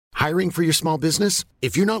Hiring for your small business?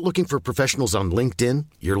 If you're not looking for professionals on LinkedIn,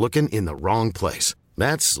 you're looking in the wrong place.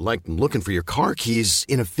 That's like looking for your car keys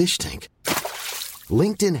in a fish tank.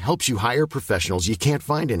 LinkedIn helps you hire professionals you can't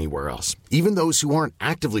find anywhere else, even those who aren't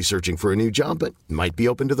actively searching for a new job but might be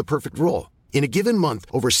open to the perfect role. In a given month,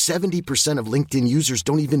 over 70% of LinkedIn users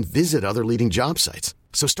don't even visit other leading job sites.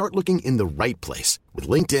 So start looking in the right place. With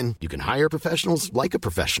LinkedIn, you can hire professionals like a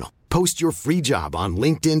professional. Post your free job on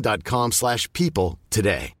linkedin.com/people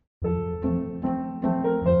today.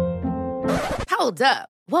 Hold up.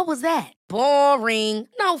 What was that? Boring.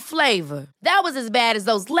 No flavor. That was as bad as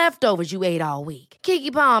those leftovers you ate all week.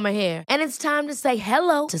 Keke Palmer here, and it's time to say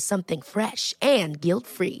hello to something fresh and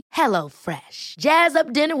guilt-free. Hello Fresh. Jazz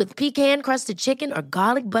up dinner with pecan-crusted chicken or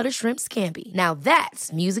garlic butter shrimp scampi. Now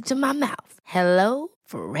that's music to my mouth. Hello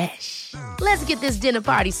Fresh. Let's get this dinner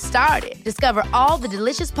party started. Discover all the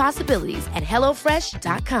delicious possibilities at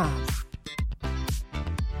hellofresh.com.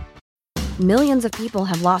 Millions of people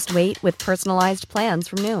have lost weight with personalized plans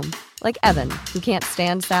from Noom. Like Evan, who can't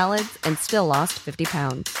stand salads and still lost 50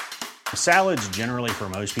 pounds. Salads generally for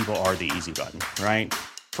most people are the easy button, right?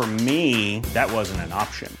 For me, that wasn't an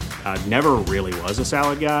option. I never really was a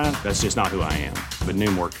salad guy. That's just not who I am. But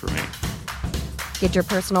Noom worked for me. Get your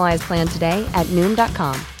personalized plan today at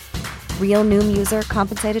Noom.com. Real Noom user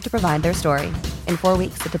compensated to provide their story. In 4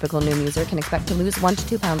 weeks, the typical Noom user can expect to lose 1 to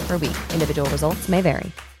 2 pounds per week. Individual results may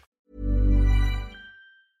vary.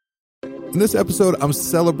 In this episode, I'm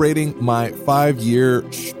celebrating my 5-year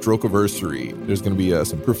Stroke-iversary. There's going to be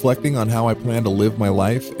some reflecting on how I plan to live my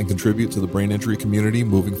life and contribute to the brain injury community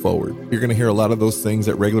moving forward. You're going to hear a lot of those things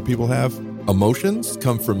that regular people have. Emotions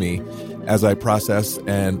come from me as I process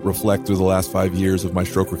and reflect through the last 5 years of my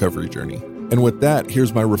stroke recovery journey. And with that,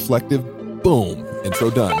 here's my reflective boom intro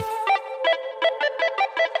done.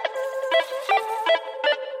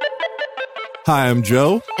 Hi, I'm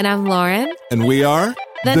Joe. And I'm Lauren. And we are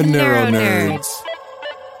the Neuro Nerds.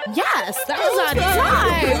 Yes, that was on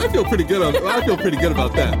time. I feel pretty good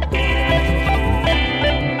about that.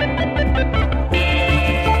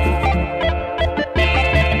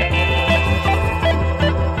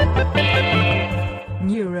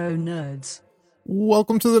 Neuro Nerds.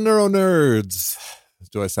 Welcome to the Neuro Nerds.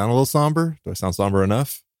 Do I sound a little somber? Do I sound somber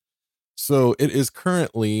enough? So it is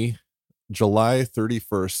currently July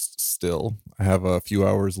 31st still. I have a few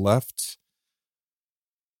hours left.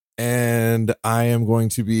 And I am going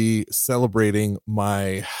to be celebrating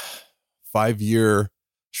my 5-year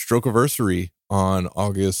Stroke-iversary on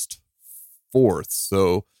August 4th.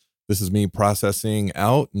 So this is me processing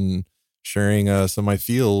out and sharing some of my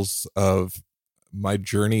feels of my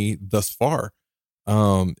journey thus far.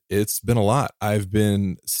 It's been a lot. I've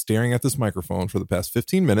been staring at this microphone for the past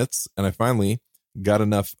 15 minutes, and I finally got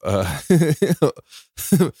enough. I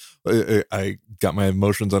got my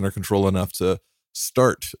emotions under control enough to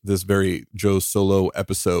start this very Joe Solo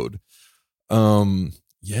episode.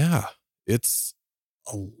 Yeah, it's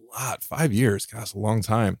a lot. 5 years, gosh, a long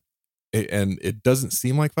time. And it doesn't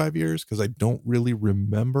seem like 5 years because I don't really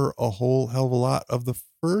remember a whole hell of a lot of the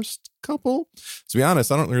first couple. To be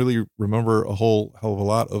honest, I don't really remember a whole hell of a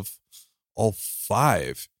lot of all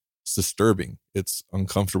 5. It's disturbing. It's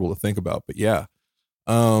uncomfortable to think about, but yeah.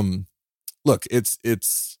 Look, it's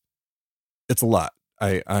a lot.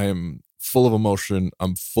 I'm full of emotion.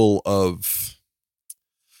 I'm full of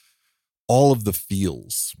all of the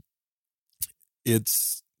feels.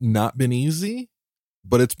 It's not been easy,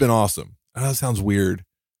 but it's been awesome. I know that sounds weird,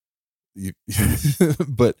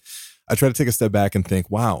 but I try to take a step back and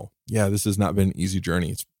think, wow, yeah, this has not been an easy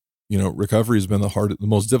journey. It's, recovery has been the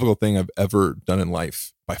most difficult thing I've ever done in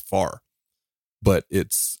life by far. But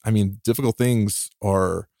difficult things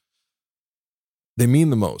they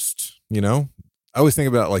mean the most, I always think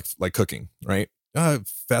about like cooking, right?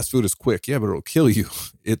 Fast food is quick. Yeah, but it'll kill you.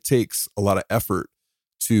 It takes a lot of effort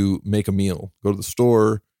to make a meal. Go to the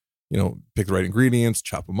store, pick the right ingredients,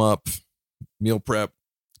 chop them up, meal prep,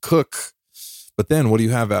 cook. But then what do you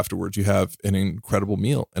have afterwards? You have an incredible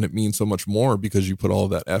meal, and it means so much more because you put all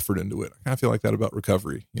of that effort into it. I kind of feel like that about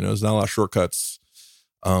recovery. There's not a lot of shortcuts.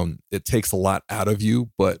 It takes a lot out of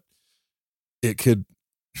you, but it could,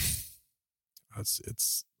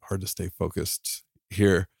 it's hard to stay focused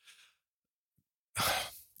here.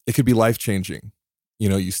 It could be life-changing.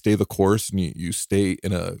 You stay the course and you stay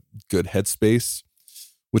in a good headspace,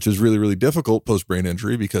 which is really, really difficult post-brain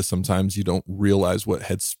injury because sometimes you don't realize what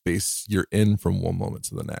headspace you're in from one moment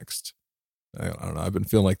to the next. I don't know. I've been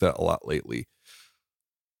feeling like that a lot lately.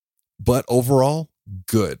 But overall,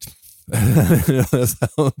 good. That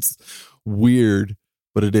sounds weird,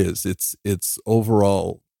 but it is. It's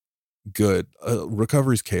overall good.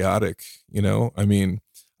 Recovery's chaotic,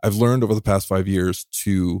 I've learned over the past 5 years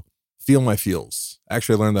to feel my feels.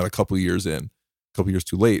 Actually, I learned that a couple years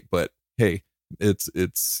too late, but hey, I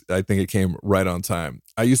think it came right on time.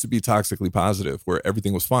 I used to be toxically positive where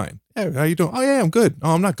everything was fine. Hey, how you doing? Oh yeah, I'm good.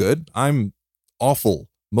 Oh, I'm not good. I'm awful.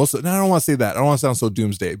 I don't want to say that. I don't want to sound so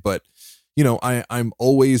doomsday, but I'm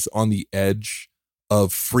always on the edge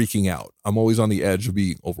of freaking out. I'm always on the edge of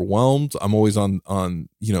being overwhelmed. I'm always on,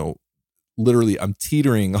 literally I'm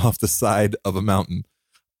teetering off the side of a mountain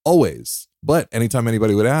always. But anytime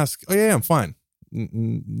anybody would ask, oh yeah, I'm fine.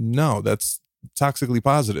 No, that's toxically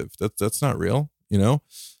positive. That's not real. Now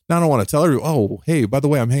I don't want to tell everyone, oh, hey, by the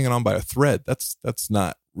way, I'm hanging on by a thread. That's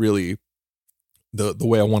not really the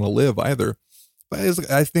way I want to live either. But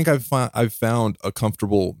I think I've found a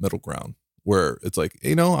comfortable middle ground where it's like,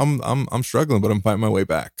 I'm struggling, but I'm fighting my way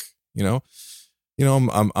back.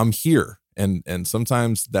 I'm here, and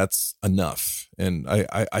sometimes that's enough. And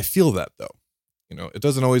I feel that though. It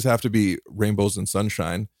doesn't always have to be rainbows and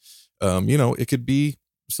sunshine. It could be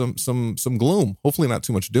some gloom. Hopefully not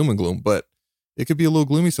too much doom and gloom, but it could be a little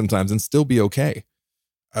gloomy sometimes and still be okay.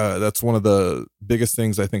 That's one of the biggest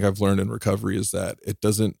things I think I've learned in recovery is that it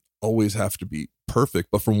doesn't always have to be perfect,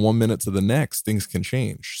 but from 1 minute to the next, things can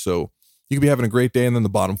change. So you could be having a great day and then the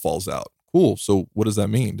bottom falls out. Cool. So what does that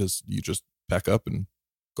mean? Does you just pack up and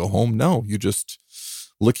go home? No, you just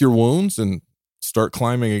lick your wounds and start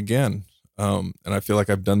climbing again. And I feel like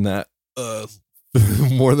I've done that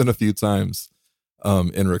more than a few times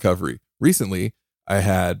in recovery. Today,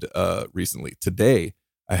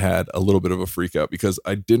 I had a little bit of a freak out because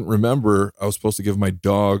I didn't remember I was supposed to give my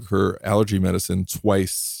dog her allergy medicine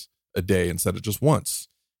twice a day instead of just once.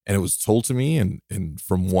 And it was told to me, and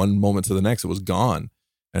from one moment to the next, it was gone.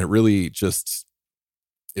 And it really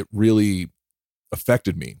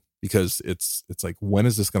affected me because it's like, when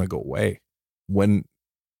is this going to go away? When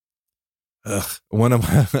am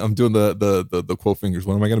I'm doing the quote fingers.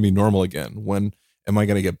 When am I going to be normal again? When am I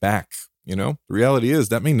going to get back? The reality is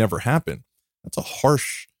that may never happen. That's a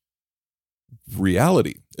harsh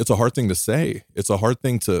reality. It's a hard thing to say. It's a hard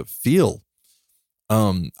thing to feel.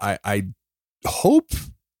 I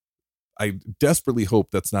desperately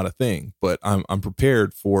hope that's not a thing, but I'm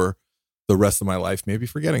prepared for the rest of my life, maybe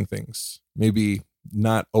forgetting things, maybe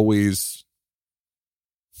not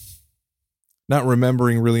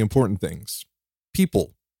remembering really important things,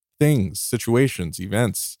 people, things, situations,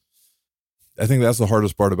 events. I think that's the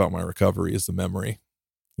hardest part about my recovery is the memory.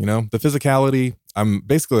 The physicality, I'm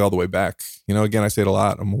basically all the way back. Again, I say it a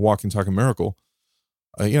lot. I'm a walking, talking miracle.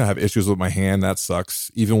 I have issues with my hand. That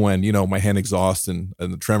sucks. Even when, my hand exhausts and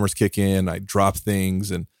the tremors kick in, I drop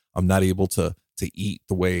things and I'm not able to eat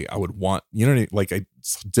the way I would want.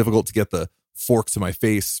 It's difficult to get the fork to my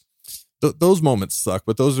face. Those moments suck,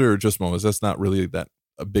 but those are just moments. That's not really that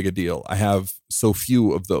a big a deal. I have so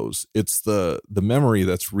few of those. It's the memory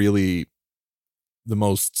that's really the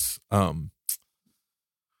most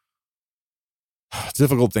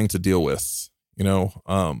difficult thing to deal with.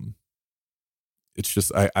 It's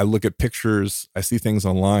just I look at pictures, I see things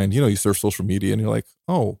online. You surf social media and you're like,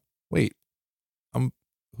 oh wait,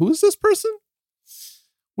 who is this person?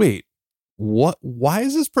 Wait, what? Why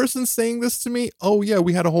is this person saying this to me? Oh yeah,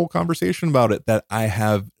 we had a whole conversation about it that I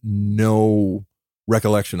have no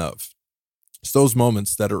recollection of. It's those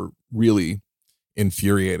moments that are really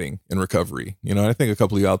infuriating in recovery. I think a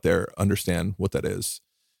couple of you out there understand what that is.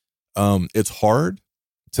 It's hard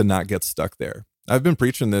to not get stuck there. I've been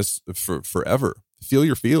preaching this for forever. Feel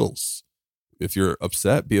your feels. If you're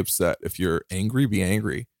upset, be upset. If you're angry, be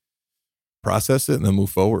angry. Process it and then move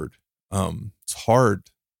forward. It's hard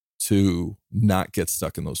to not get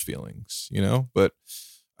stuck in those feelings, but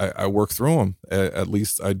I work through them. At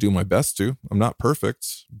least I do my best to. I'm not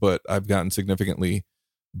perfect, but I've gotten significantly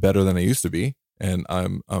better than I used to be. And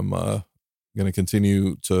I'm going to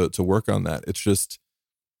continue to work on that. It's just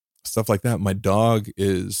stuff like that. My dog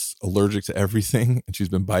is allergic to everything and she's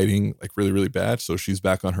been biting like really, really bad. So she's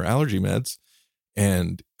back on her allergy meds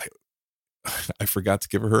and I forgot to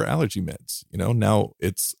give her allergy meds. Now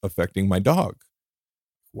it's affecting my dog.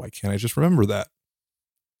 Why can't I just remember that?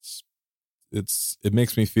 It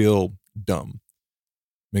makes me feel dumb.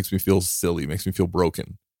 Makes me feel silly. Makes me feel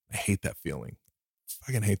broken. I hate that feeling. I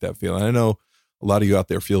fucking hate that feeling. I know a lot of you out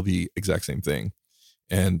there feel the exact same thing.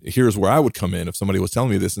 And here's where I would come in if somebody was telling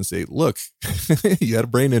me this and say, look, you had a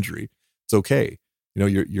brain injury. It's okay.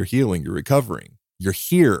 You're healing, you're recovering, you're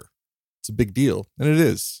here. It's a big deal. And it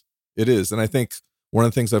is. And I think one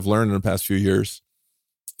of the things I've learned in the past few years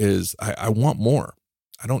is I want more.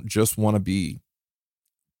 I don't just want to be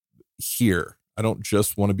here. I don't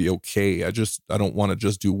just want to be okay. I don't want to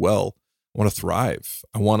just do well. I want to thrive.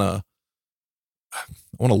 I want to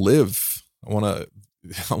want to live. I want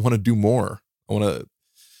to do more. I want to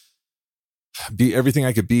be everything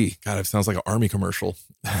I could be. God, it sounds like an army commercial.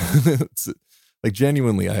 It's like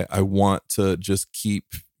genuinely, I want to just keep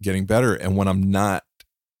getting better. And when I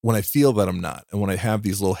feel that I'm not, and when I have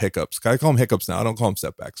these little hiccups, I call them hiccups now. I don't call them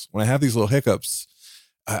setbacks. When I have these little hiccups,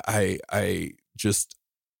 I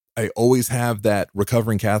always have that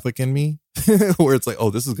recovering Catholic in me where it's like, oh,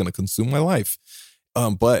 this is going to consume my life.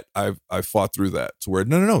 But I've fought through that to where,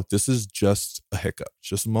 no, this is just a hiccup. It's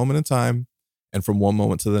just a moment in time. And from one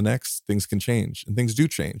moment to the next, things can change, and things do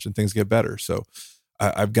change, and things get better. So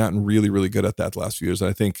I've gotten really, really good at that the last few years. And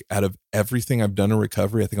I think out of everything I've done in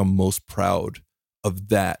recovery, I think I'm most proud of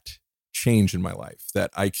that change in my life,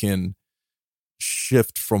 that I can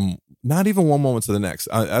shift from not even one moment to the next.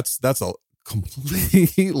 That's a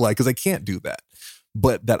complete lie, because I can't do that,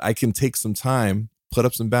 but that I can take some time, put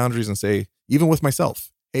up some boundaries, and say, even with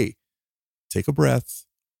myself, hey, take a breath,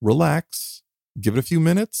 relax, give it a few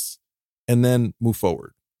minutes, and then move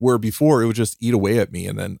forward. Where before it would just eat away at me,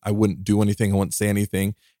 and then I wouldn't do anything, I wouldn't say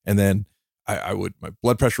anything, and then my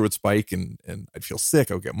blood pressure would spike, and I'd feel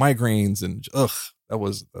sick. I would get migraines, and that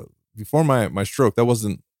was before my stroke. That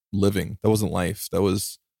wasn't living. That wasn't life. That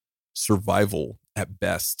was survival at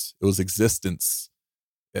best. It was existence,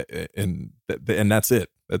 and that's it.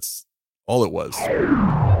 That's all it was.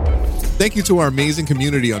 Thank you to our amazing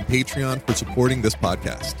community on Patreon for supporting this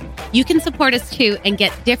podcast. You can support us too and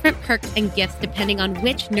get different perks and gifts depending on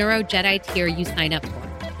which Neuro Jedi tier you sign up for.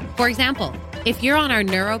 For example, if you're on our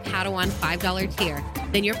Neuro Padawan $5 tier,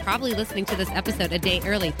 then you're probably listening to this episode a day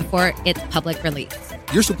early before its public release.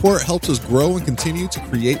 Your support helps us grow and continue to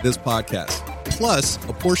create this podcast. Plus,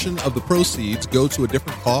 a portion of the proceeds go to a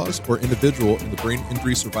different cause or individual in the brain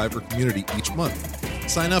injury survivor community each month.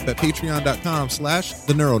 Sign up at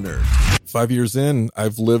patreon.com/theneuronerd. 5 years in,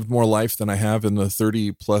 I've lived more life than I have in the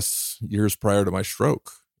 30 plus years prior to my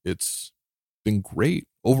stroke. It's been great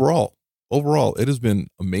overall. Overall, it has been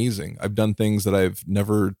amazing. I've done things that I've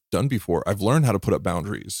never done before. I've learned how to put up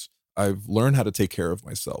boundaries. I've learned how to take care of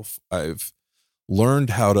myself. I've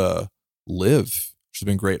learned how to live, which has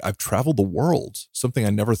been great. I've traveled the world, something I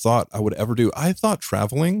never thought I would ever do. I thought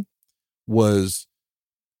traveling was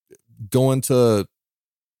going to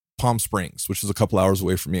Palm Springs, which is a couple hours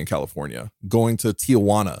away from me in California, going to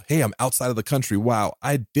Tijuana. Hey, I'm outside of the country. Wow,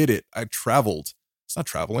 I did it. I traveled. It's not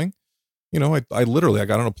traveling. You know, I literally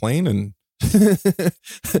got on a plane and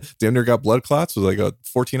damn near got blood clots. It was like a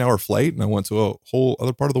 14-hour flight, and I went to a whole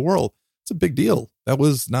other part of the world. It's a big deal. That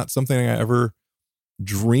was not something I ever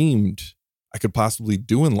dreamed I could possibly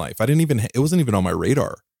do in life. It wasn't even on my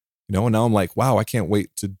radar, you know, and now I'm like, wow, I can't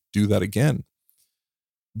wait to do that again.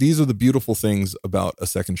 These are the beautiful things about a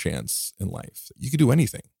second chance in life. You could do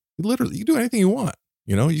anything. You could do anything you want.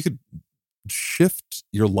 You know, you could shift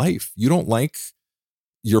your life. You don't like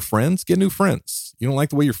your friends, get new friends. You don't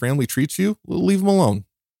like the way your family treats you, leave them alone.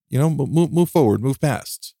 You know, move forward, move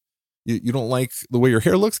past. You don't like the way your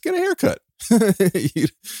hair looks, get a haircut. you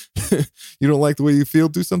don't like the way you feel,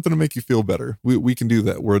 do something to make you feel better. We can do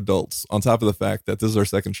that. We're adults. On top of the fact that this is our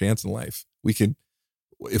second chance in life, we can.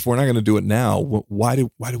 If we're not going to do it now, why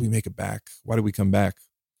do we make it back? Why do we come back?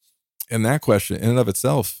 And that question in and of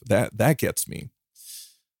itself, that gets me.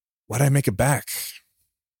 Why did I make it back?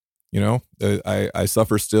 You know, I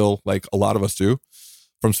suffer still, like a lot of us do,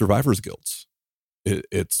 from survivor's guilt.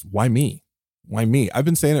 It's why me? Why me? I've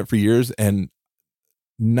been saying it for years, and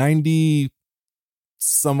 90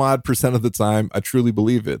 some odd % of the time, I truly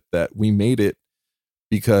believe it, that we made it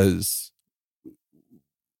because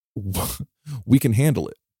we can handle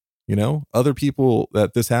it. You know, other people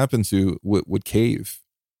that this happened to would cave.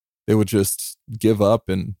 They would just give up,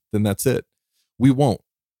 and then that's it. We won't.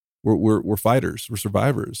 We're fighters. We're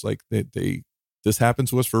survivors. Like this happened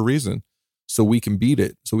to us for a reason, so we can beat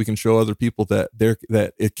it. So we can show other people that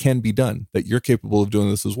it can be done. That you're capable of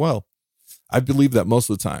doing this as well. I believe that most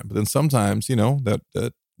of the time, but then sometimes, you know,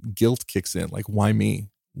 that guilt kicks in. Like, why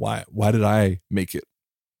me? Why did I make it?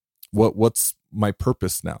 What's my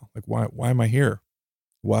purpose now? Like, why am I here?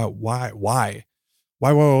 Why?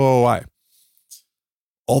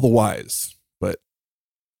 All the whys. But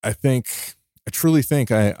I truly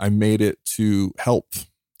think I made it to help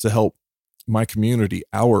my community,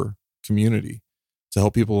 our community, to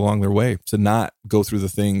help people along their way, to not go through the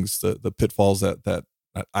things, the pitfalls that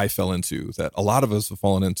I fell into, that a lot of us have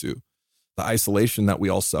fallen into, the isolation that we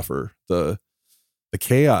all suffer, the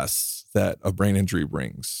chaos that a brain injury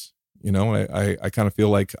brings. You know, I kind of feel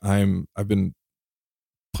like I've been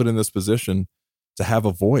put in this position to have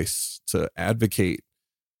a voice, to advocate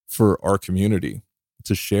for our community,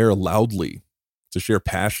 to share loudly, to share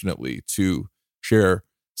passionately, to share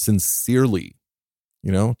sincerely,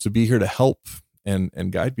 to be here to help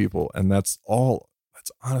and guide people. And that's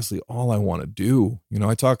honestly all I want to do.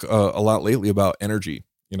 I talk a lot lately about energy,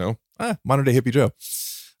 modern day hippie Joe.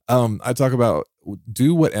 I talk about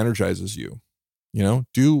do what energizes you,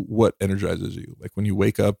 do what energizes you. Like when you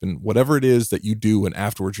wake up and whatever it is that you do, and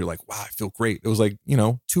afterwards you're like, wow, I feel great. It was like,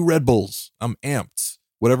 2 Red Bulls. I'm amped.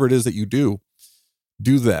 Whatever it is that you do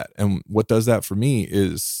that. And what does that for me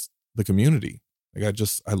is the community. Like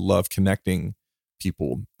I love connecting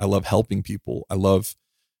people. I love helping people. I love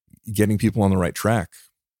getting people on the right track.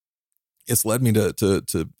 It's led me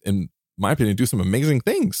to in my opinion, do some amazing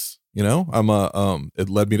things. It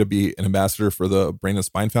led me to be an ambassador for the Brain and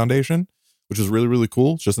Spine Foundation, which is really, really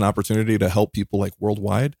cool. It's just an opportunity to help people like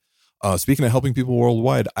worldwide. Speaking of helping people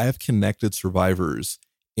worldwide, I have connected survivors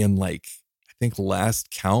in I think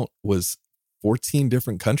last count was 14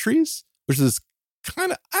 different countries, which is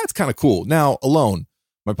that's kind of cool. Now alone,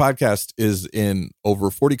 my podcast is in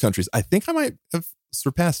over 40 countries. I think I might have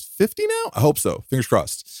surpassed 50 now. I hope so. Fingers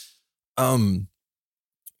crossed.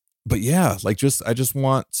 But yeah, I just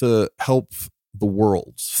want to help the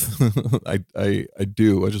world. I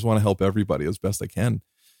do. I just want to help everybody as best I can.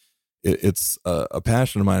 It's a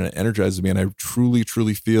passion of mine, and it energizes me. And I truly,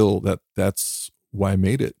 truly feel that that's why I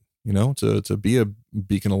made it, to be a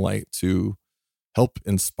beacon of light, to help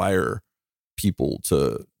inspire people,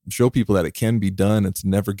 to show people that it can be done and to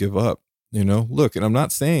never give up, look, and I'm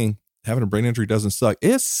not saying having a brain injury doesn't suck.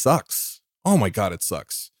 It sucks. Oh my God, it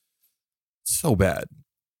sucks. It's so bad.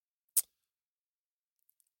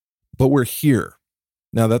 But we're here.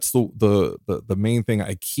 Now that's the main thing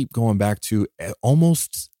I keep going back to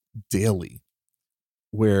almost daily,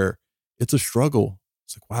 where it's a struggle.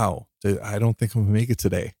 It's like, wow, I don't think I'm gonna make it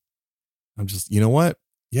today. I'm just, you know what?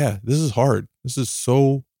 Yeah, this is hard. This is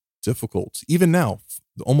so difficult. Even now,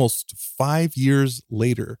 almost 5 years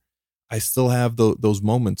later, I still have those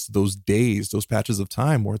moments, those days, those patches of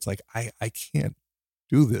time where it's like, I can't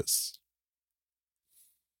do this.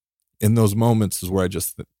 In those moments is where I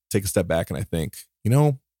just take a step back and I think,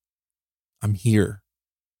 I'm here.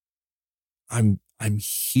 I'm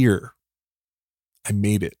here. I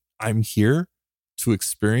made it. I'm here to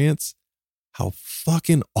experience how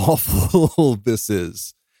fucking awful this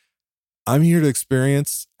is. I'm here to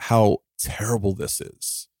experience how terrible this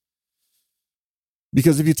is.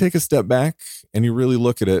 Because if you take a step back and you really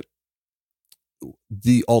look at it,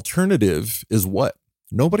 the alternative is what?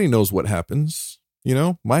 Nobody knows what happens.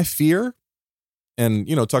 My fear, and,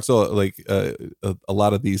 talks about a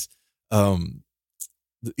lot of these, even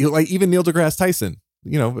Neil deGrasse Tyson,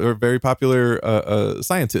 a very popular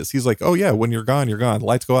scientist. He's like, oh yeah, when you're gone, the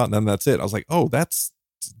lights go out and then that's it. I was like, oh, that's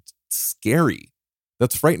scary.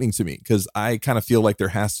 That's frightening to me, because I kind of feel like there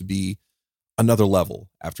has to be another level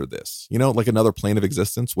after this, like another plane of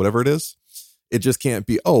existence, whatever it is. It just can't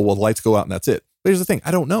be, oh, well, the lights go out and that's it. But here's the thing. I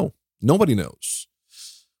don't know. Nobody knows.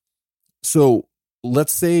 So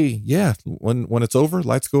let's say, yeah, when it's over,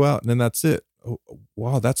 lights go out and then that's it. Oh,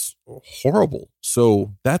 wow, that's horrible.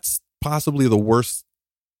 So that's possibly the worst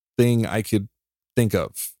thing I could think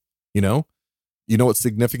of. What's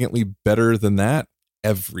significantly better than that?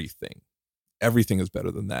 Everything is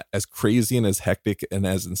better than that. As crazy and as hectic and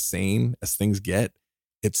as insane as things get,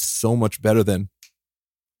 it's so much better than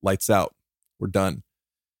lights out. We're done.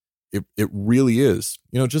 It really is.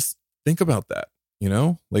 Just think about that.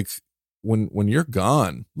 Like when you're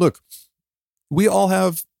gone, look, we all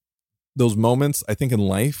have those moments, I think, in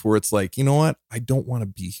life where it's like, you know what? I don't want to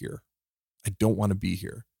be here. I don't want to be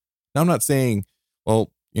here. Now, I'm not saying,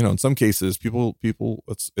 well, in some cases, people,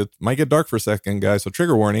 it might get dark for a second, guys. So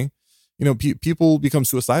trigger warning. People become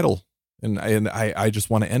suicidal, and I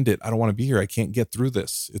just want to end it. I don't want to be here. I can't get through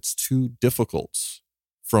this. It's too difficult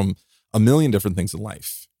from a million different things in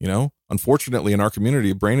life. Unfortunately, in our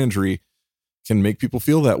community, brain injury can make people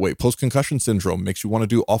feel that way. Post-concussion syndrome makes you want to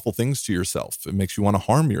do awful things to yourself. It makes you want to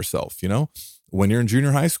harm yourself. When you're in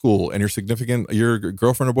junior high school and your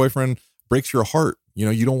girlfriend or boyfriend breaks your heart,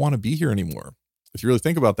 you don't want to be here anymore. If you really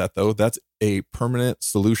think about that, though, that's a permanent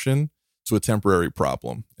solution to a temporary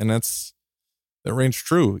problem. And that rings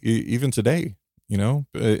true even today.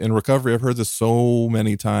 In recovery, I've heard this so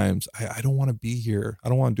many times. I don't want to be here. I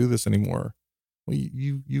don't want to do this anymore. Well,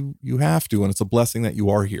 you have to, and it's a blessing that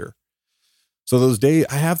you are here. So those days,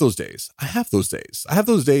 I have those days. I have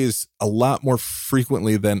those days a lot more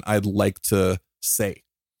frequently than I'd like to say.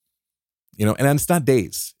 And it's not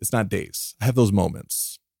days. I have those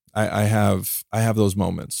moments. I have those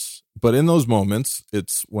moments. But in those moments,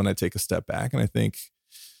 it's when I take a step back and I think,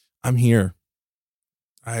 I'm here.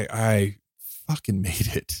 I fucking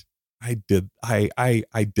made it. I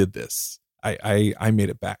did this. I made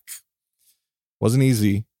it back. Wasn't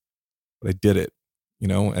easy, but I did it,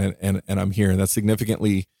 and I'm here, and that's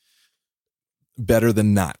significantly better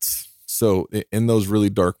than not. So in those really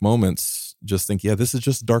dark moments, just think, yeah, this is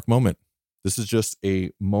just a dark moment. This is just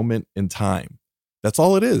a moment in time. That's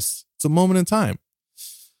all it is. It's a moment in time.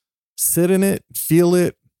 Sit in it, feel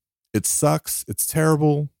it. It sucks. It's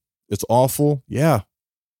terrible. It's awful. Yeah.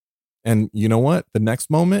 And you know what? The next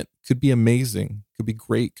moment could be amazing, could be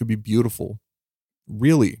great, could be beautiful.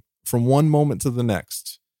 Really, from one moment to the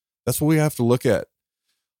next. That's what we have to look at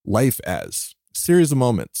life as. Series of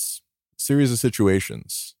moments, series of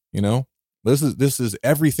situations, This is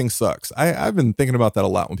everything sucks. I've been thinking about that a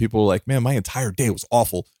lot when people are like, man, my entire day was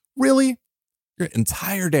awful. Really? Your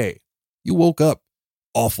entire day. You woke up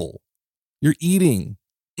awful. You're eating.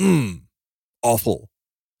 Awful.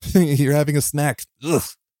 You're having a snack. Ugh.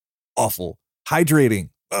 Awful. Hydrating.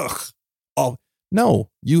 Ugh. Oh, no,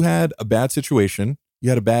 you had a bad situation. You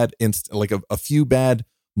had a bad a few bad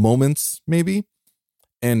moments maybe.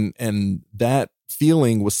 And that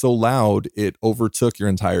feeling was so loud, it overtook your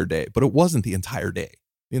entire day, but it wasn't the entire day.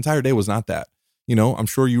 The entire day was not that. I'm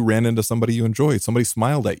sure you ran into somebody you enjoyed. Somebody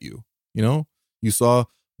smiled at you. You saw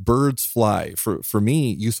birds fly. For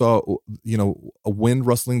me, you saw, a wind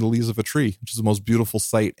rustling the leaves of a tree, which is the most beautiful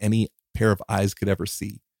sight any pair of eyes could ever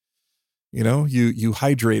see. You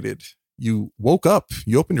hydrated, you woke up,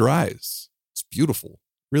 you opened your eyes. It's beautiful. It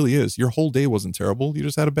really is. Your whole day wasn't terrible. You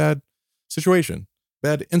just had a bad situation,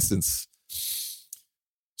 bad instance.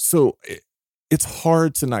 So it's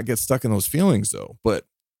hard to not get stuck in those feelings though. But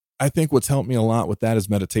I think what's helped me a lot with that is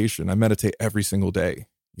meditation. I meditate every single day,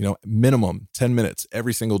 minimum 10 minutes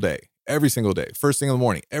every single day, first thing in the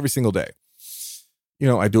morning, every single day.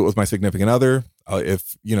 I do it with my significant other.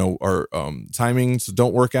 If, our timings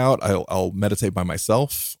don't work out, I'll meditate by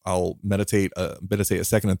myself. I'll meditate a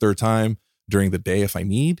second and third time during the day if I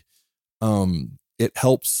need. It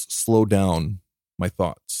helps slow down my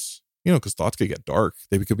thoughts, because thoughts could get dark.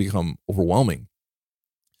 They could become overwhelming.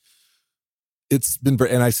 It's been,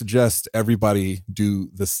 and I suggest everybody do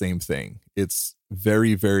the same thing. It's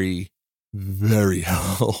very, very, very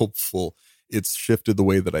helpful. It's shifted the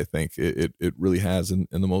way that I think it really has in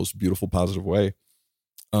the most beautiful, positive way.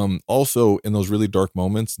 Also, in those really dark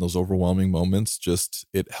moments, in those overwhelming moments, just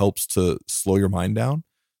it helps to slow your mind down,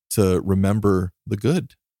 to remember the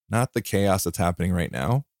good, not the chaos that's happening right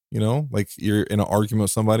now. Like you're in an argument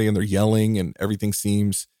with somebody and they're yelling and everything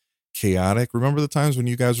seems chaotic. Remember the times when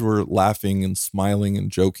you guys were laughing and smiling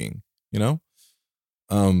and joking,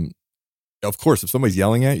 Of course, if somebody's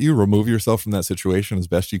yelling at you, remove yourself from that situation as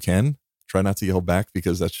best you can. Try not to yell back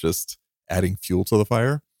because that's just adding fuel to the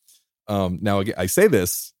fire. Now, again, I say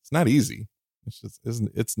this, it's not easy.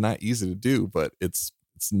 It's not easy to do, but it's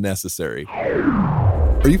necessary.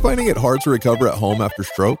 Are you finding it hard to recover at home after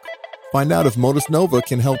stroke? Find out if Modus Nova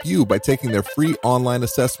can help you by taking their free online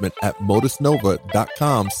assessment at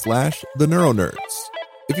modusnova.com/theneuronerds.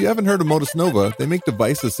 If you haven't heard of Modus Nova, they make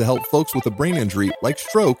devices to help folks with a brain injury like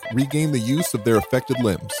stroke regain the use of their affected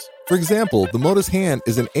limbs. For example, the Modus Hand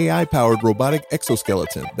is an AI-powered robotic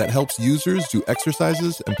exoskeleton that helps users do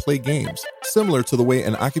exercises and play games, similar to the way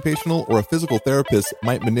an occupational or a physical therapist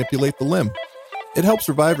might manipulate the limb. It helps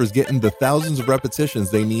survivors get into thousands of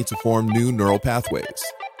repetitions they need to form new neural pathways.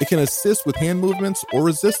 It can assist with hand movements or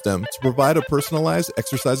resist them to provide a personalized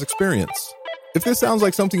exercise experience. If this sounds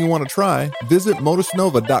like something you want to try, visit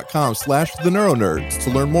modusnova.com/theneuronerds to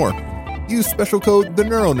learn more. Use special code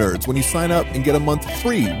THENeuroNerds when you sign up and get a month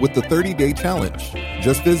free with the 30-day challenge.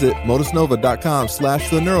 Just visit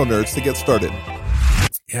modusnova.com/theneuronerds to get started.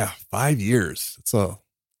 Yeah, 5 years.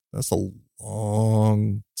 That's a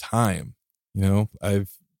long time. I've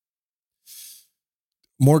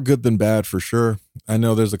more good than bad for sure. I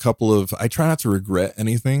know there's a couple of, I try not to regret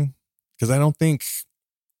anything because I don't think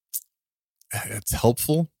it's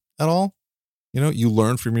helpful at all. You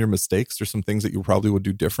learn from your mistakes. There's some things that you probably would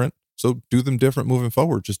do different. So do them different moving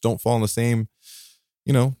forward. Just don't fall in the same,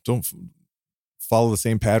 don't follow the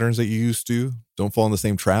same patterns that you used to. Don't fall in the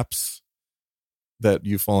same traps that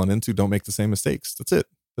you've fallen into. Don't make the same mistakes. That's it.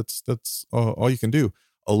 That's all you can do.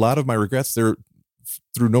 A lot of my regrets, they're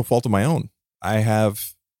through no fault of my own. I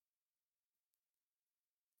have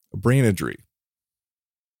a brain injury.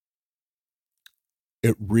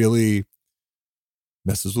 It really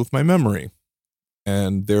messes with my memory.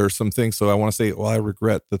 And there are some things, so I want to say, well, I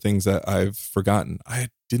regret the things that I've forgotten. I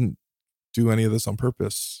didn't do any of this on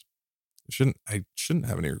purpose. I shouldn't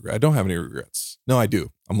have any regrets. I don't have any regrets. No, I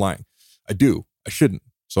do. I'm lying. I do. I shouldn't.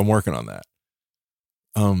 So I'm working on that.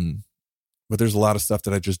 But there's a lot of stuff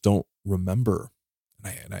that I just don't remember.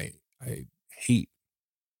 And I hate.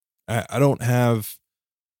 I don't have,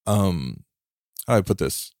 how do I put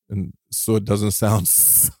this? And so it doesn't sound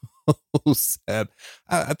so sad.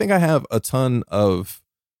 I think I have a ton of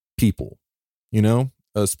people,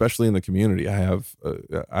 especially in the community. I have,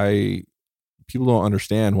 people don't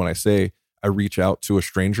understand when I say I reach out to a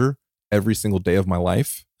stranger every single day of my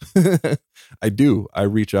life. I do. I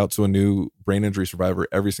reach out to a new brain injury survivor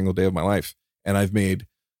every single day of my life. And I've made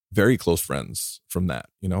very close friends from that.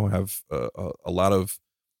 I have a lot of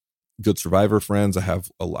good survivor friends. I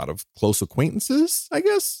have a lot of close acquaintances. I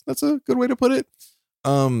guess that's a good way to put it.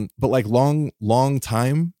 But like long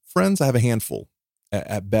time friends, I have a handful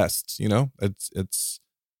at best.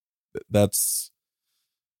 That's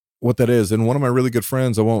what that is. And one of my really good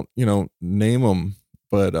friends, I won't name him,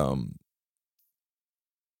 but a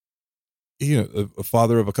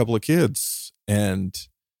father of a couple of kids, and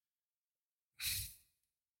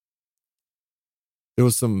there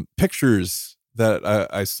was some pictures that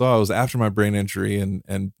I saw. It was after my brain injury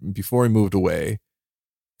and before he moved away,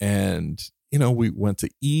 and we went to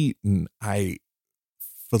eat, and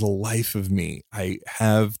for the life of me, I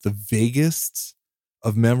have the vaguest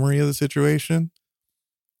of memory of the situation,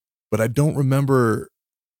 but I don't remember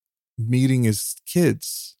meeting his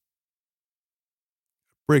kids.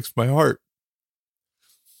 It breaks my heart.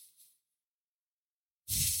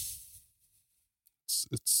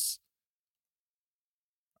 It's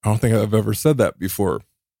I don't think I've ever said that before.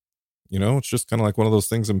 It's just kind of like one of those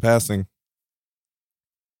things in passing.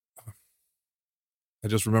 I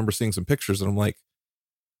just remember seeing some pictures and I'm like,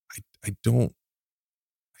 I don't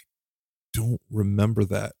remember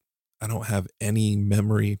that. I don't have any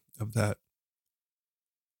memory of that.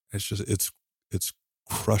 It's just, it's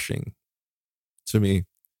crushing to me.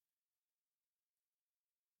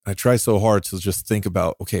 I try so hard to just think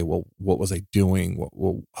about, okay, well, what was I doing?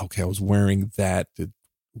 Okay, I was wearing that.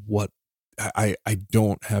 I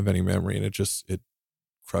don't have any memory, and it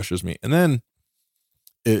crushes me. And then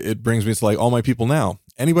it brings me to like all my people now.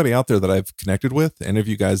 Anybody out there that I've connected with, any of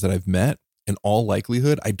you guys that I've met, in all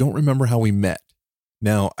likelihood, I don't remember how we met.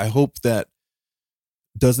 Now, I hope that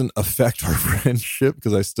doesn't affect our friendship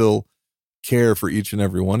because I still care for each and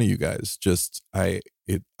every one of you guys. Just I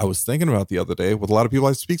was thinking about the other day with a lot of people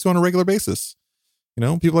I speak to on a regular basis.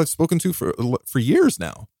 People I've spoken to for years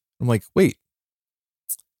now. I'm like, wait,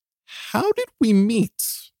 how did we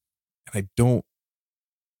meet? And I don't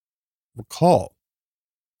recall.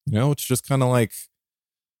 It's just kind of like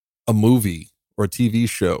a movie or a TV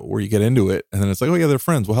show where you get into it and then it's like, oh yeah, they're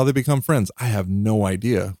friends. Well, how they become friends, I have no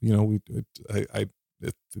idea. They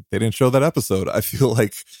didn't show that episode. I feel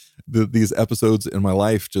like these episodes in my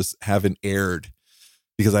life just haven't aired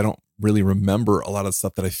because I don't really remember a lot of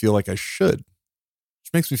stuff that I feel like I should,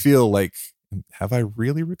 which makes me feel like, have I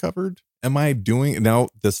really recovered? Am I doing now?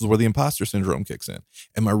 This is where the imposter syndrome kicks in.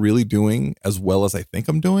 Am I really doing as well as I think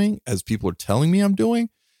I'm doing, as people are telling me I'm doing?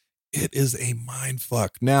 It is a mind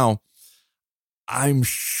fuck. Now, I'm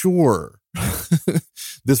sure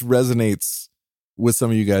this resonates with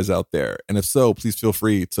some of you guys out there. And if so, please feel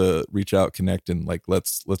free to reach out, connect, and like,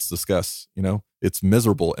 let's discuss, it's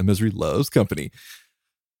miserable and misery loves company.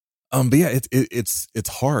 But yeah, it's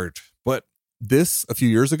hard, but this a few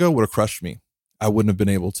years ago would have crushed me. I wouldn't have been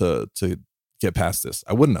able to get past this.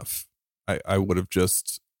 I wouldn't have, I would have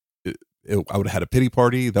just, I would have had a pity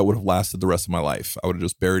party that would have lasted the rest of my life. I would have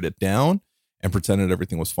just buried it down and pretended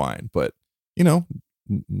everything was fine. But new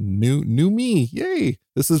me, yay!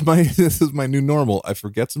 This is my new normal. I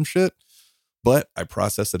forget some shit, but I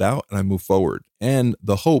process it out and I move forward. And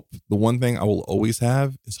the one thing I will always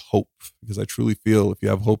have is hope, because I truly feel if you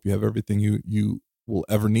have hope, you have everything you will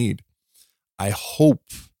ever need. I hope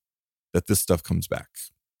that this stuff comes back.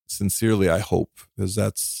 Sincerely, I hope, because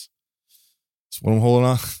that's what I'm holding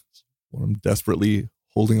on, what I'm desperately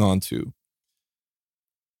holding on to.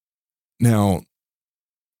 Now,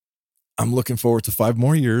 I'm looking forward to 5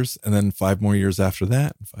 more years, and then 5 more years after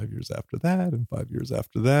that, and 5 years after that, and 5 years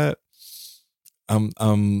after that. I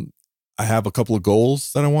have a couple of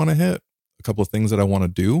goals that I want to hit, a couple of things that I want to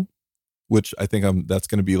do, which I think that's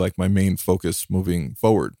going to be like my main focus moving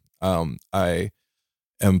forward. I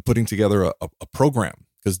am putting together a program,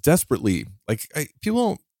 because desperately, like I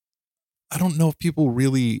don't know if people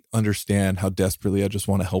really understand how desperately I just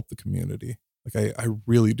want to help the community. Like I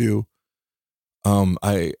really do.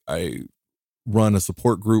 I run a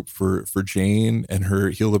support group for Jane and her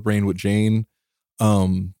Heal the Brain with Jane,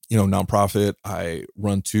 nonprofit. I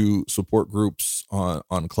run 2 support groups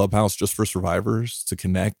on Clubhouse just for survivors to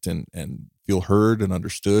connect and feel heard and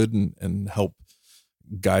understood and help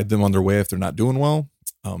guide them on their way if they're not doing well.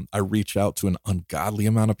 I reach out to an ungodly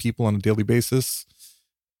amount of people on a daily basis.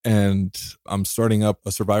 And I'm starting up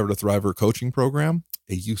a Survivor to Thriver coaching program,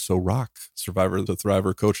 a You So Rock Survivor to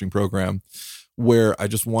Thriver coaching program, where I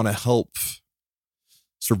just want to help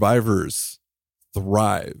survivors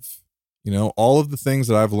thrive. You know, all of the things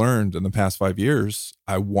that I've learned in the past 5 years,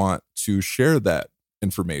 I want to share that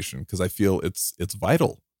information because I feel it's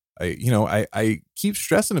vital. I keep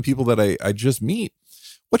stressing to people that I just meet,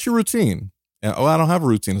 what's your routine? And, I don't have a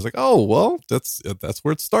routine. It's like, oh, well, that's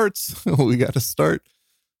where it starts. We got to start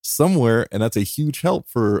somewhere. And that's a huge help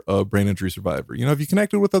for a brain injury survivor. You know, have you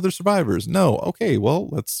connected with other survivors? No. Okay, well,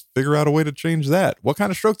 let's figure out a way to change that. What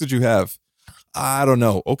kind of stroke did you have? I don't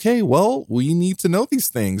know. Okay, well, we need to know these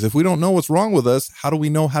things. If we don't know what's wrong with us, how do we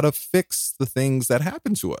know how to fix the things that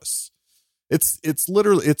happen to us? It's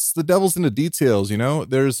literally, it's the devil's in the details. You know,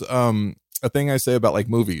 there's a thing I say about like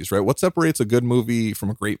movies, right? What separates a good movie from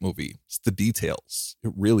a great movie? It's the details.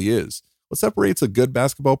 It really is. What separates a good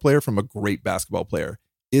basketball player from a great basketball player?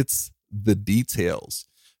 It's the details.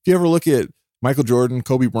 If you ever look at Michael Jordan,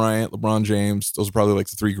 Kobe Bryant, LeBron James, those are probably like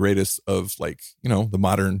the three greatest of, like, you know, the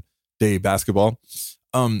modern day basketball.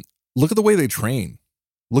 Look at the way they train.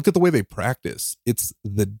 Look at the way they practice. It's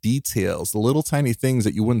the details, the little tiny things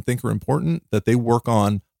that you wouldn't think are important that they work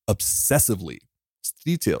on obsessively. It's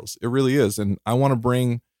the details. It really is. And I want to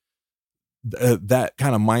bring that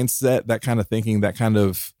kind of mindset, that kind of thinking, that kind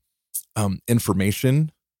of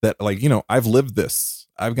information that, like, you know, I've lived this.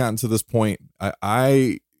 I've gotten to this point.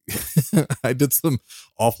 I I did some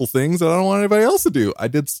awful things that I don't want anybody else to do.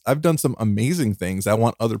 I've done some amazing things I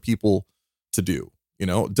want other people to do, you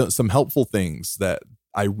know, done some helpful things that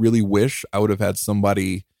I really wish I would have had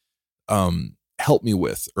somebody help me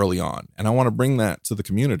with early on. And I want to bring that to the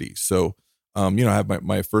community. So, you know, I have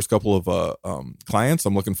my first couple of clients.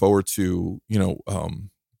 I'm looking forward to, you know,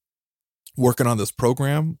 working on this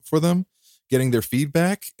program for them, getting their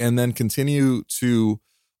feedback, and then continue to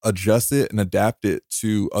adjust it and adapt it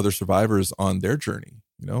to other survivors on their journey,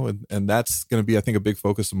 you know, and that's going to be, I think, a big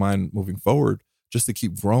focus of mine moving forward, just to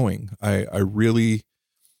keep growing. I really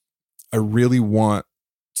want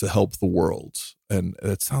to help the world. And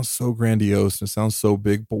it sounds so grandiose and it sounds so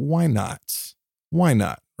big, but why not? Why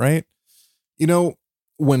not? Right? You know,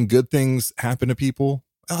 when good things happen to people,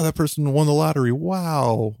 oh, that person won the lottery.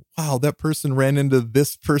 Wow. That person ran into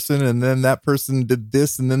this person and then that person did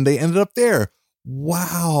this and then they ended up there.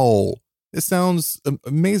 Wow. It sounds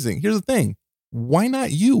amazing. Here's the thing. Why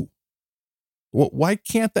not you? Why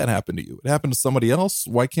can't that happen to you? It happened to somebody else.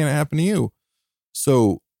 Why can't it happen to you?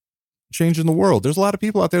 So, changing the world. There's a lot of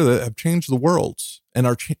people out there that have changed the world and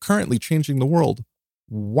are currently changing the world.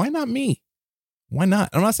 Why not me? Why not?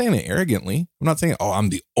 I'm not saying it arrogantly. I'm not saying, oh, I'm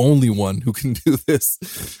the only one who can do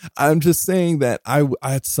this. I'm just saying that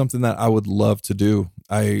it's something that I would love to do.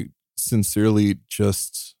 I sincerely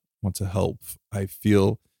just want to help. I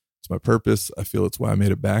feel it's my purpose. I feel it's why I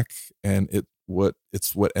made it back. And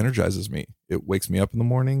it's what energizes me. It wakes me up in the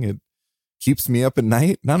morning. It keeps me up at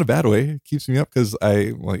night, not in a bad way. It keeps me up because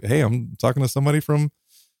I'm like, hey, I'm talking to somebody from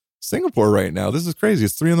Singapore right now. This is crazy.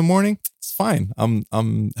 It's 3 a.m. It's fine. I'm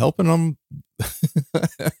helping them.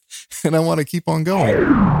 And I want to keep on going.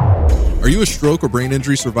 Are you a stroke or brain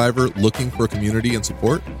injury survivor looking for a community and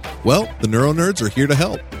support? Well, the Neuro Nerds are here to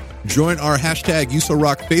help. Join our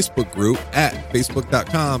 #USORock Facebook group at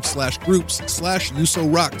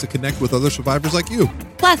facebook.com/groups/USORock to connect with other survivors like you.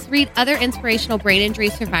 Plus, read other inspirational brain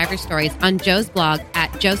injury survivor stories on Joe's blog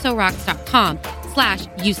at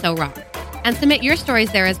josorocks.com/USORock. And submit your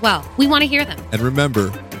stories there as well. We want to hear them. And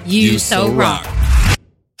remember, You So Rock.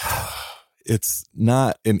 It's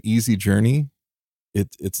not an easy journey.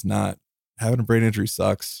 It's not. Having a brain injury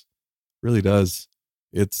sucks. It really does.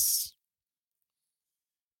 It's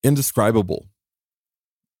indescribable.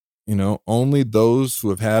 You know, only those who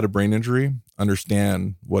have had a brain injury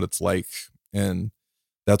understand what it's like. And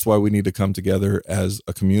that's why we need to come together as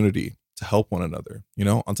a community to help one another. You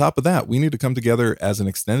know, on top of that, we need to come together as an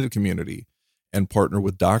extended community and partner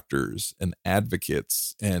with doctors and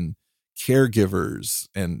advocates and caregivers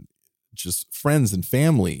and just friends and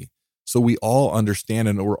family, so we all understand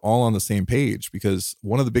and we're all on the same page. Because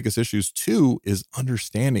one of the biggest issues too is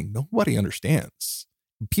understanding. Nobody understands.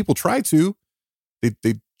 People try to,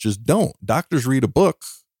 they just don't. Doctors read a book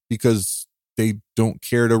because they don't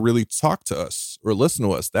care to really talk to us or listen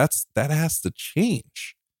to us. That has to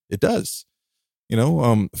change. It does. You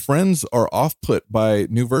know, friends are off put by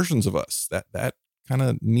new versions of us. That kind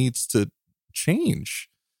of needs to change.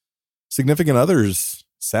 Significant others,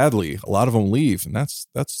 sadly, a lot of them leave, and that's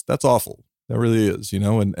awful. That really is, you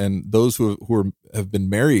know. And those who have been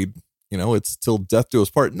married, you know, it's till death do us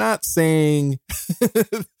part. Not saying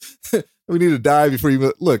we need to die before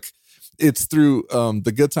you look. it's through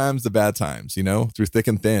the good times, the bad times, you know, through thick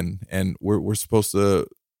and thin. And we're supposed to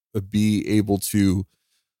be able to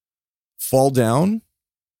fall down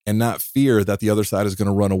and not fear that the other side is going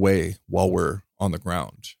to run away while we're on the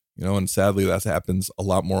ground, you know. And sadly, that happens a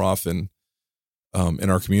lot more often in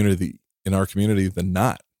our community than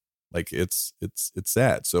not. Like it's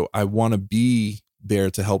sad. So I want to be there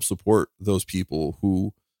to help support those people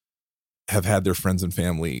who have had their friends and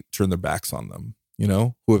family turn their backs on them, you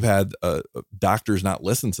know, who have had doctors not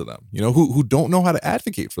listen to them, you know, who don't know how to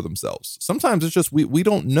advocate for themselves. Sometimes it's just we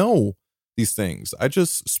don't know these things. I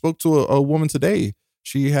just spoke to a woman today.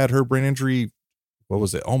 She had her brain injury, what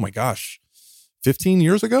was it? Oh my gosh, 15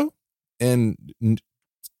 years ago. And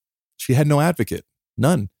she had no advocate,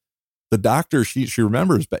 none. The doctor, she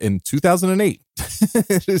remembers, but in 2008,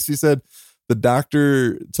 she said, the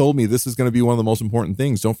doctor told me this is going to be one of the most important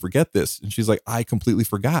things. Don't forget this. And she's like, I completely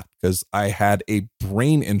forgot because I had a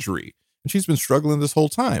brain injury. And she's been struggling this whole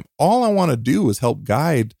time. All I want to do is help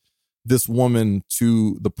guide this woman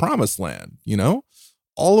to the promised land, you know?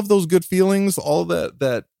 All of those good feelings, all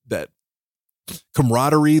that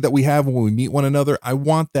camaraderie that we have when we meet one another, I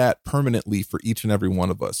want that permanently for each and every one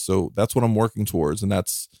of us. So that's what I'm working towards. And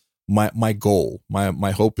that's my goal.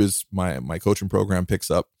 My hope is my coaching program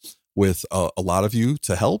picks up with a lot of you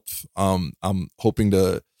to help. I'm hoping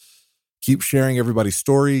to keep sharing everybody's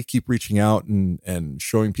story, keep reaching out and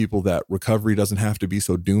showing people that recovery doesn't have to be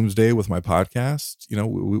so doomsday with my podcast. You know,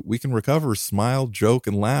 we can recover, smile, joke,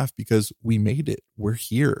 and laugh because we made it. We're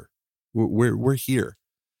here. We're here.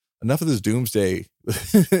 Enough of this doomsday.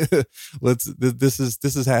 It's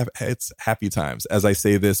happy times. As I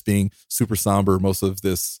say this, being super somber, most of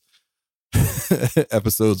this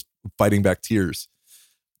episode's fighting back tears.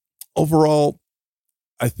 Overall,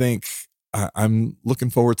 I think I'm looking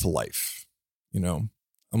forward to life. You know,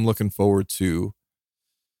 I'm looking forward to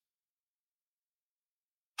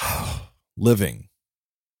living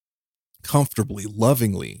comfortably,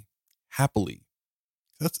 lovingly, happily.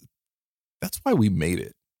 That's why we made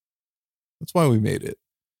it. That's why we made it.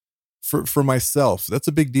 For myself, that's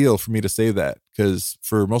a big deal for me to say that, because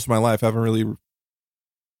for most of my life, I don't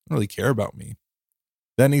really care about me.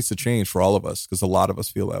 That needs to change for all of us, because a lot of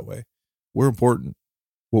us feel that way. We're important.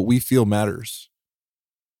 What we feel matters.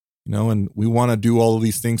 You know, and we want to do all of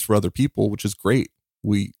these things for other people, which is great.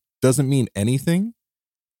 We doesn't mean anything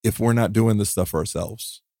if we're not doing this stuff for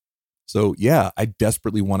ourselves. So yeah, I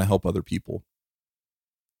desperately want to help other people.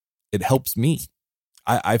 It helps me.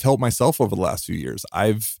 I've helped myself over the last few years.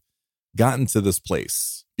 I've gotten to this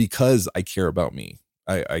place because I care about me.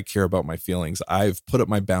 I care about my feelings. I've put up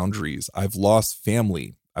my boundaries. I've lost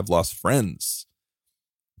family. I've lost friends.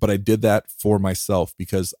 But I did that for myself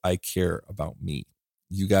because I care about me.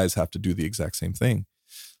 You guys have to do the exact same thing.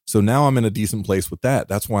 So now I'm in a decent place with that.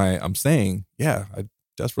 That's why I'm saying, yeah, I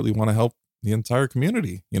desperately want to help the entire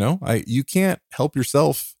community. You know, you can't help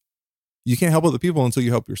yourself. You can't help other people until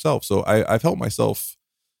you help yourself. So I've helped myself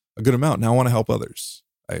a good amount. Now I want to help others.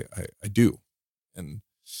 I do. And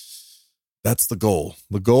that's the goal.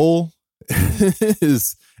 The goal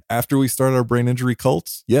is, after we start our brain injury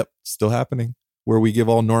cult, yep, still happening, where we give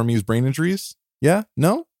all normies brain injuries. Yeah?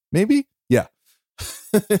 No? Maybe? Yeah.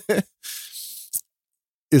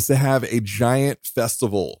 Is to have a giant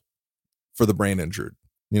festival for the brain injured.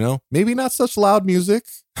 You know, maybe not such loud music.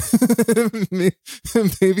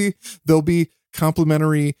 Maybe there'll be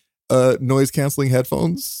complimentary noise canceling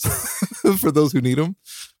headphones for those who need them,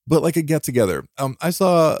 but like a get together. I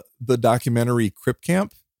saw the documentary Crip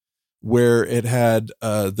Camp, where it had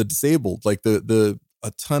the disabled, like a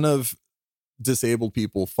ton of disabled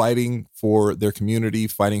people fighting for their community,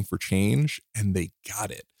 fighting for change, and they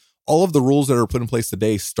got it. All of the rules that are put in place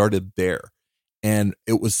today started there. And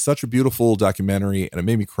it was such a beautiful documentary, and it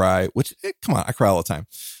made me cry, which, come on, I cry all the time.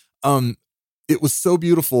 It was so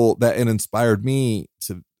beautiful that it inspired me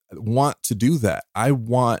to want to do that. I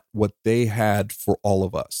want what they had for all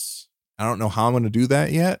of us. I don't know how I'm going to do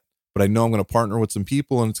that yet, but I know I'm going to partner with some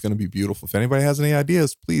people, and it's going to be beautiful. If anybody has any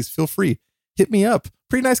ideas, please feel free. Hit me up.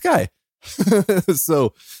 Pretty nice guy.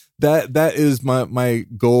 So that is my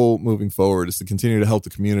goal moving forward, is to continue to help the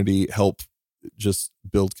community, help just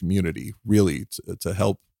build community, really, to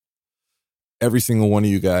help every single one of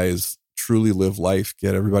you guys truly live life,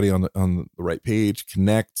 get everybody on the right page,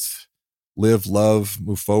 connect, live, love,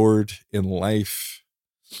 move forward in life.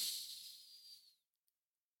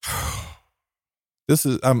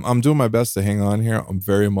 I'm doing my best to hang on here. I'm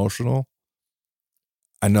very emotional.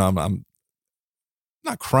 I know I'm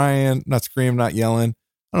not crying, not screaming, not yelling.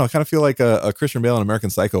 I don't know. I kind of feel like a Christian Bale in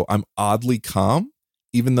American Psycho. I'm oddly calm,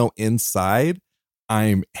 even though inside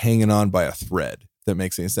I'm hanging on by a thread. that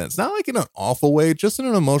makes any sense. Not like in an awful way, just in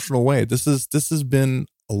an emotional way. This has been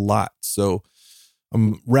a lot. So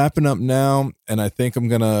I'm wrapping up now, and I think I'm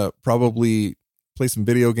going to probably play some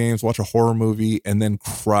video games, watch a horror movie, and then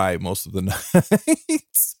cry most of the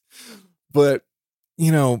nights. But,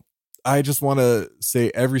 I just want to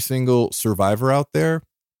say every single survivor out there,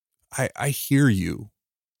 I hear you.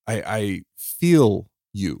 I feel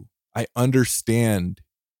you. I understand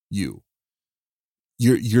you.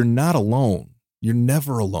 You're not alone. You're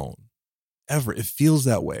never alone. Ever. It feels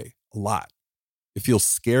that way a lot. It feels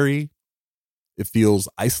scary. It feels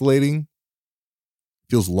isolating. It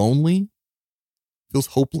feels lonely. It feels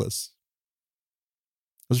hopeless.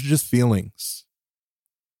 Those are just feelings.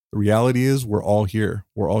 The reality is we're all here.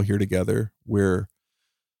 We're all here together. We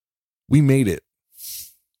made it.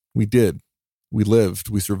 We did. We lived.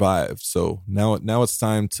 We survived. So now it's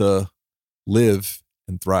time to live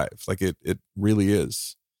and thrive. Like it really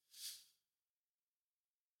is.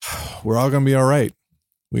 We're all going to be all right.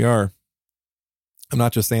 We are. I'm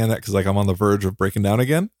not just saying that because like I'm on the verge of breaking down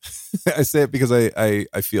again. I say it because I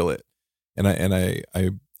feel it, and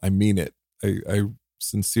I mean it. I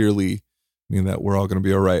sincerely mean that we're all going to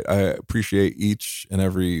be all right. I appreciate each and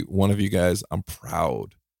every one of you guys. I'm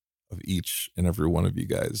proud of each and every one of you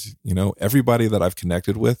guys. Everybody that I've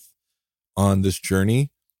connected with on this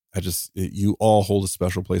journey, you all hold a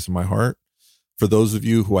special place in my heart. For those of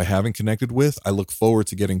you who I haven't connected with, I look forward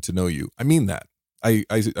to getting to know you. I mean that. I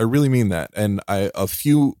really mean that. And a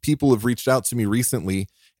few people have reached out to me recently,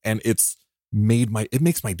 and it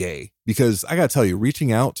makes my day, because I got to tell you,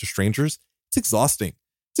 reaching out to strangers, it's exhausting.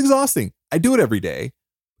 It's exhausting. I do it every day.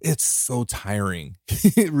 It's so tiring.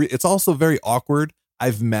 It's also very awkward.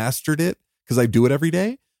 I've mastered it because I do it every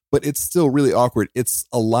day, but it's still really awkward. It's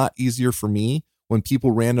a lot easier for me when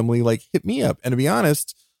people randomly like hit me up. And to be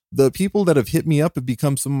honest, the people that have hit me up have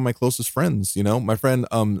become some of my closest friends. My friend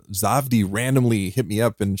Zavdi randomly hit me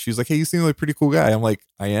up, and she's like, "Hey, you seem like a pretty cool guy." I'm like,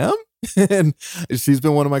 "I am?" And she's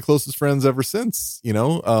been one of my closest friends ever since.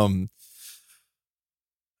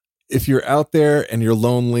 If you're out there and you're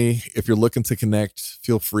lonely, if you're looking to connect,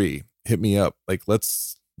 feel free. Hit me up. Like,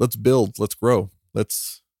 let's build, let's grow,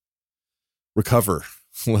 let's recover.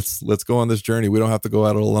 Let's go on this journey. We don't have to go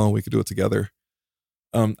at it alone. We could do it together.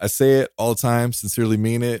 I say it all the time, sincerely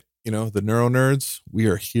mean it. The Neuro Nerds, we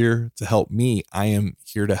are here to help me. I am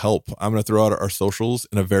here to help. I'm going to throw out our socials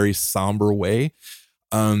in a very somber way.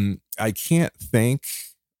 I can't thank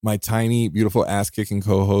my tiny, beautiful ass-kicking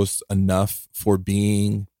co-host enough for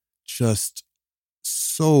being just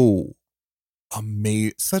so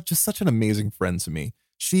amazing, such an amazing friend to me.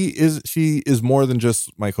 She is more than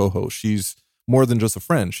just my co-host. She's more than just a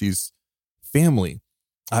friend. She's family.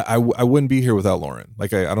 I wouldn't be here without Lauren.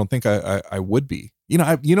 Like I don't think I would be. You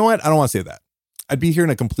know what? I don't want to say that. I'd be here in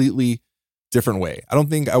a completely different way. I don't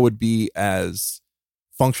think I would be as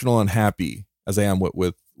functional and happy as I am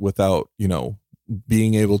without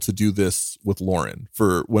being able to do this with Lauren.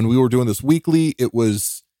 For when we were doing this weekly, it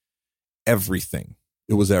was everything.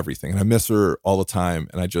 It was everything. And I miss her all the time.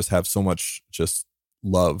 And I just have so much just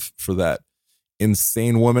love for that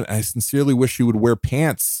insane woman. I sincerely wish she would wear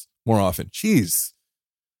pants more often. Jeez.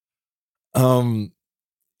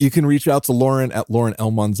 You can reach out to Lauren at Lauren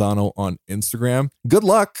L. Manzano on Instagram. Good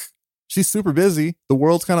luck. She's super busy. The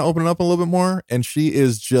world's kind of opening up a little bit more, and she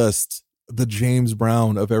is just the James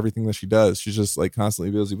Brown of everything that she does. She's just like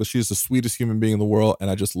constantly busy, but she's the sweetest human being in the world, and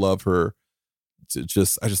I just love her. I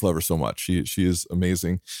just love her so much. She is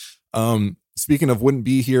amazing. Speaking of wouldn't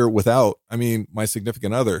be here without, my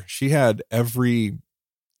significant other, she had every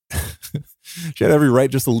right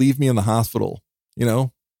just to leave me in the hospital,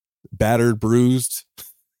 battered, bruised.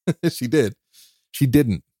 She did. She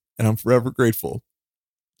didn't. And I'm forever grateful.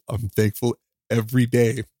 I'm thankful every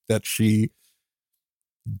day that she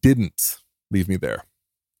didn't leave me there,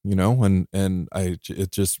 and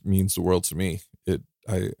it just means the world to me.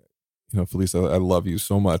 Felice, I love you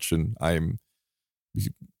so much, and I'm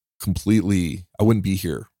completely, I wouldn't be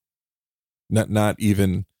here. Not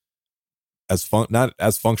even not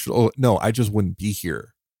as functional. No, I just wouldn't be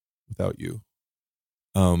here without you.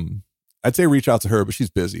 I'd say reach out to her, but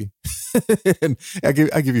she's busy. And I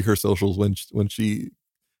give you her socials when she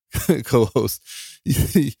co-hosts.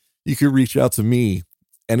 You can reach out to me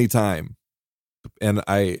anytime. And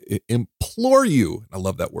I implore you, I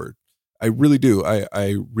love that word. I really do.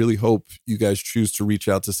 I really hope you guys choose to reach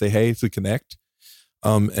out to say hey, to connect,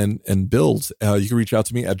 and build. You can reach out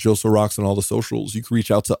to me at Joso Rocks on all the socials. You can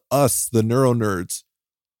reach out to us, the Neuro Nerds,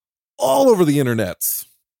 all over the internet.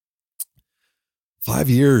 5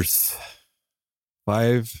 years.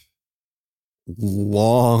 5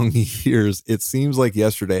 long years. It seems like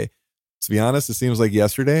yesterday. To be honest, it seems like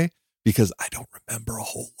yesterday because I don't remember a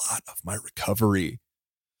whole lot of my recovery.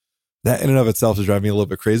 That in and of itself is driving me a little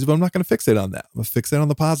bit crazy, but I'm not going to fixate on that. I'm going to fixate on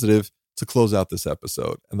the positive to close out this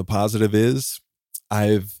episode. And the positive is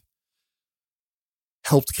I've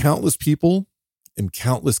helped countless people in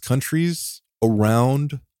countless countries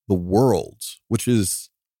around the world, which is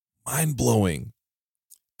mind-blowing.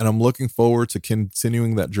 And I'm looking forward to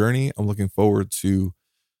continuing that journey. I'm looking forward to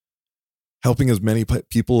helping as many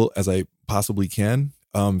people as I possibly can.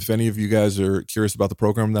 If any of you guys are curious about the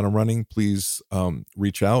program that I'm running, please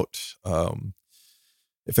reach out.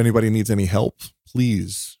 If anybody needs any help,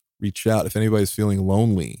 please reach out. If anybody's feeling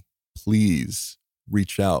lonely, please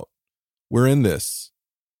reach out. We're in this.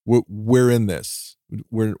 We're in this.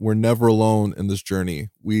 We're never alone in this journey.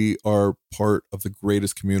 We are part of the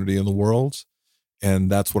greatest community in the world.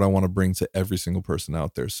 And that's what I want to bring to every single person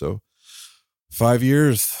out there. So 5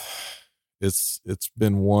 years, it's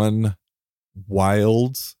been one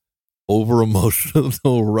wild, over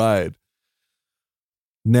emotional ride.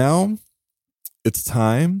 Now it's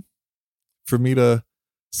time for me to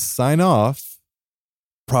sign off,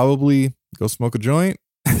 probably go smoke a joint,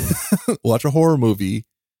 watch a horror movie,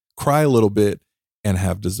 cry a little bit, and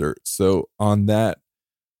have dessert. So on that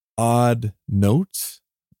odd note,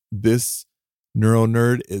 this Neuro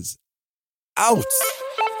Nerd is out.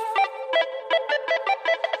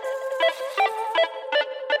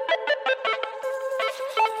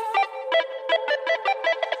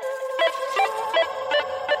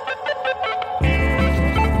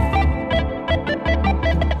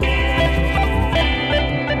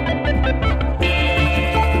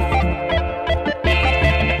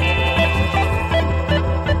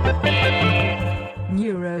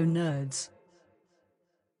 Neuro Nerds.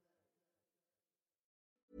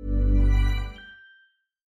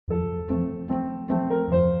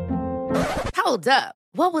 Hold up.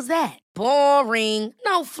 What was that? Boring.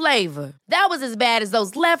 No flavor. That was as bad as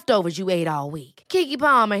those leftovers you ate all week. Keke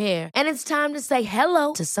Palmer here, and it's time to say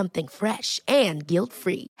hello to something fresh and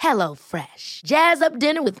guilt-free. Hello Fresh. Jazz up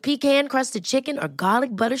dinner with pecan-crusted chicken or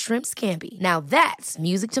garlic butter shrimp scampi. Now that's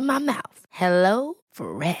music to my mouth. Hello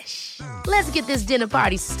Fresh. Let's get this dinner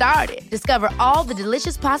party started. Discover all the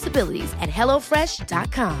delicious possibilities at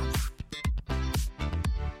hellofresh.com.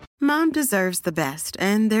 Mom deserves the best,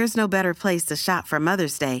 and there's no better place to shop for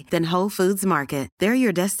Mother's Day than Whole Foods Market. They're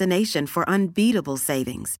your destination for unbeatable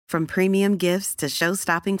savings, from premium gifts to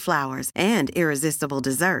show-stopping flowers and irresistible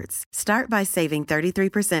desserts. Start by saving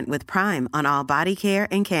 33% with Prime on all body care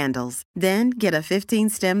and candles. Then get a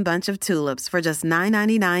 15-stem bunch of tulips for just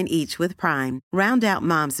 $9.99 each with Prime. Round out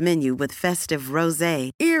Mom's menu with festive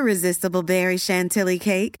rosé, irresistible berry chantilly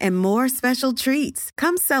cake, and more special treats.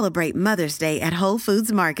 Come celebrate Mother's Day at Whole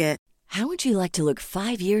Foods Market. How would you like to look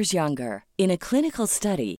 5 years younger? In a clinical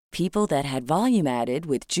study, people that had volume added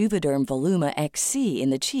with Juvederm Voluma XC in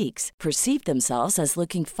the cheeks perceived themselves as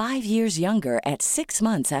looking 5 years younger at 6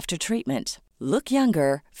 months after treatment. Look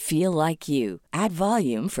younger, feel like you. Add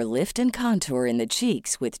volume for lift and contour in the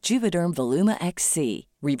cheeks with Juvederm Voluma XC.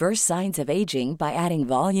 Reverse signs of aging by adding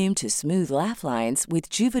volume to smooth laugh lines with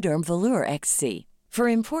Juvederm Volure XC. For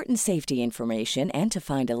important safety information and to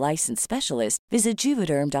find a licensed specialist, visit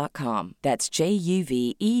Juvederm.com. That's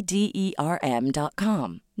JUVEDERM.com.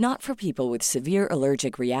 Not for people with severe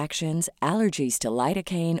allergic reactions, allergies to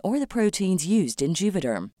lidocaine, or the proteins used in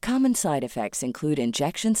Juvederm. Common side effects include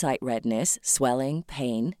injection site redness, swelling,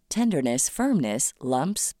 pain, tenderness, firmness,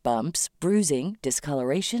 lumps, bumps, bruising,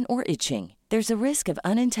 discoloration, or itching. There's a risk of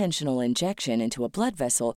unintentional injection into a blood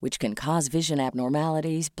vessel, which can cause vision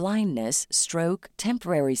abnormalities, blindness, stroke,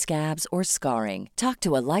 temporary scabs, or scarring. Talk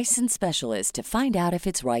to a licensed specialist to find out if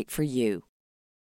it's right for you.